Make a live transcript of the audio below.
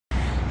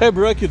Hey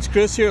Brooke, it's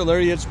Chris here at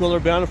Larry H. Miller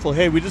Bountiful.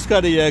 Hey, we just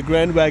got a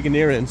Grand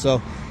Wagoneer in, so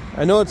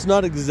I know it's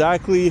not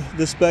exactly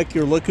the spec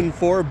you're looking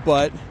for,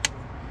 but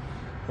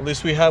at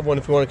least we have one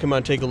if you want to come out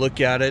and take a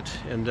look at it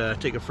and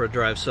take it for a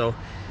drive. So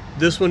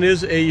this one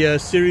is a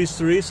Series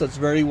 3, so it's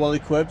very well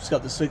equipped. It's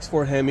got the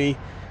 6.4 Hemi.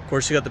 Of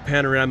course, you got the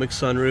panoramic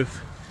sunroof.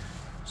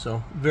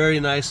 So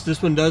very nice.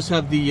 This one does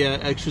have the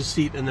extra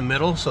seat in the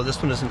middle, so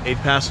this one is an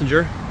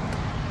 8-passenger.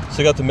 So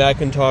you got the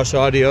Macintosh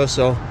audio,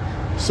 so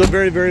still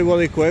very, very well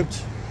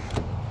equipped.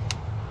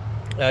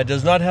 It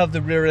does not have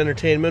the rear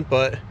entertainment,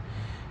 but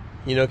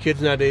you know,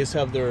 kids nowadays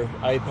have their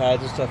iPads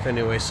and stuff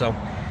anyway. So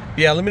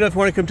yeah, let me know if you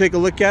want to come take a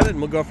look at it and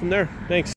we'll go from there. Thanks.